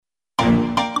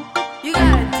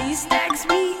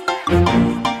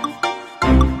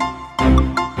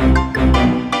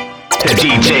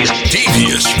DJ's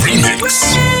Devious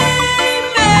Remix.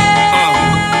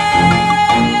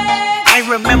 I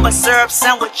remember syrup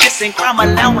sandwiches and crime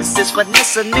allowances.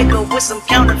 Finesse a nigga with some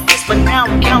counterfeits, but now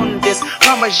I'm counting this.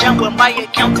 Parmesan with my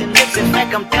accountant lips, in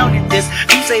fact I'm down in this.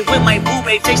 Music with my boo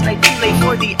babe tastes like too-late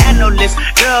for the analyst.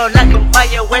 Girl, I can buy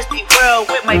a Westie world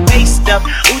with my base stuff.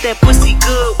 Ooh, that pussy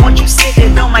good, won't you sit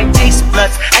it on my taste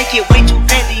buds? I get way too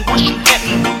petty once you let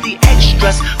me do the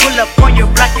extras. Pull up on your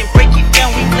block and break it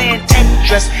down, we playing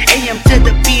Tetris. AM to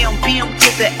the PM, PM to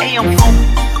the AM phone.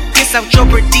 Piss out your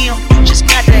per diem, you just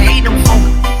gotta hate them folk.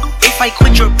 If I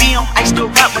quit your BM, I still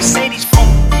rock Mercedes phone.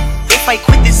 If I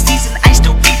quit this season, I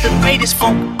still be the greatest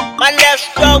phone. My left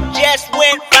stroke just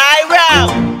went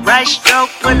viral. Right stroke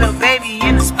put a baby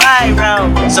in a spiral.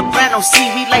 Soprano C,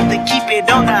 we like to keep it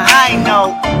on the high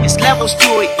note. It's levels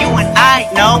to it, you and I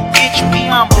know. Bitch, be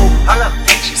humble.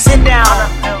 Sit down.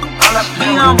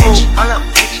 Be humble.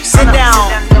 Sit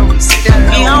down.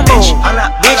 Be humble.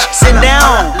 Bitch, sit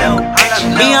down.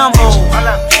 Be humble.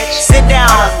 Sit down.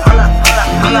 Be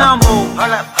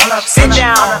humble. Sit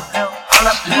down.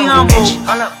 Be humble.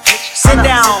 Sit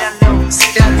down.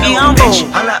 Be humble.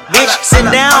 Bitch, sit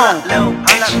down.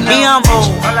 Be humble.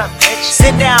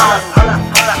 Sit down.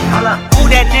 Who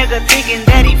that nigga thinking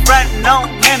that he frontin' on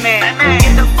me?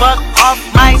 Get the fuck off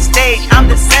my stage, I'm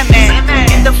the Sandman.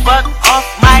 Get the fuck off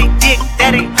my dick,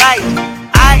 that ain't right.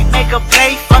 I make a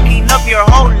play, fucking up your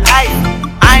whole life.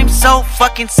 I'm so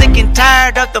fucking sick and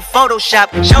tired of the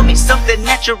Photoshop. Show me something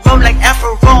natural like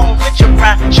Afro and Richard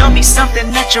Pryor. Show me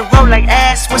something natural like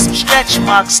ass with some stretch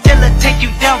marks. Still'll take you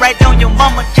down right on your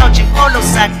mama couch in polo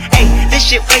sock. Ayy, this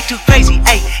shit way too crazy.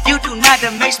 Ayy, you do not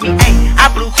amaze me. Ayy, I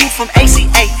blew who from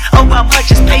ACA. Obama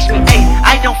just page me. Ayy,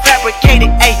 I don't fabricate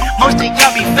it. Ayy, most of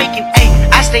y'all be faking. Ayy,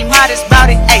 I stay modest about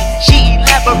it. Ayy, she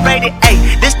elaborated.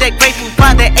 Ayy, this that Grateful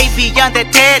Find that AV on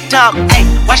that TED Talk. Ayy,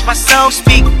 watch my soul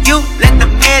speak. You let the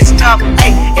meds talk.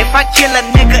 Ayy, if I kill a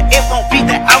nigga, it won't be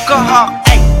the alcohol.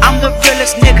 Ayy, I'm the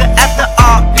realest nigga after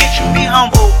all. Bitch, be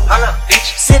humble.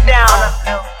 Sit down.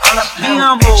 Be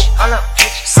humble.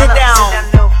 Sit down.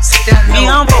 Be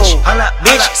humble.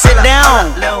 Bitch, sit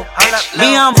down.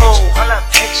 Be humble.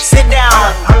 Sit down.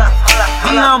 Be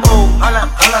humble.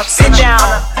 Sit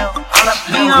down.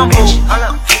 Be humble.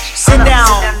 Sit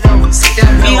down.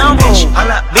 Be humble.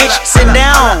 Bitch, sit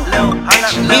down.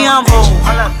 Be humble.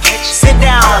 Sit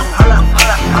down.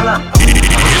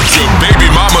 It's your baby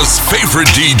mama's favorite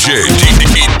DJ.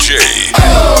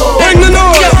 Bring the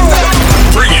noise.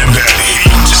 Bringing that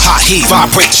heat. Hot heat,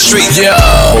 vibrate the street. Yo,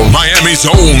 Miami's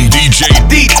own DJ.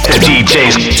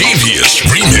 DJ's Devious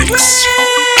Remix.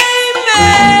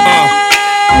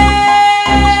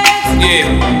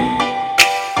 Yeah.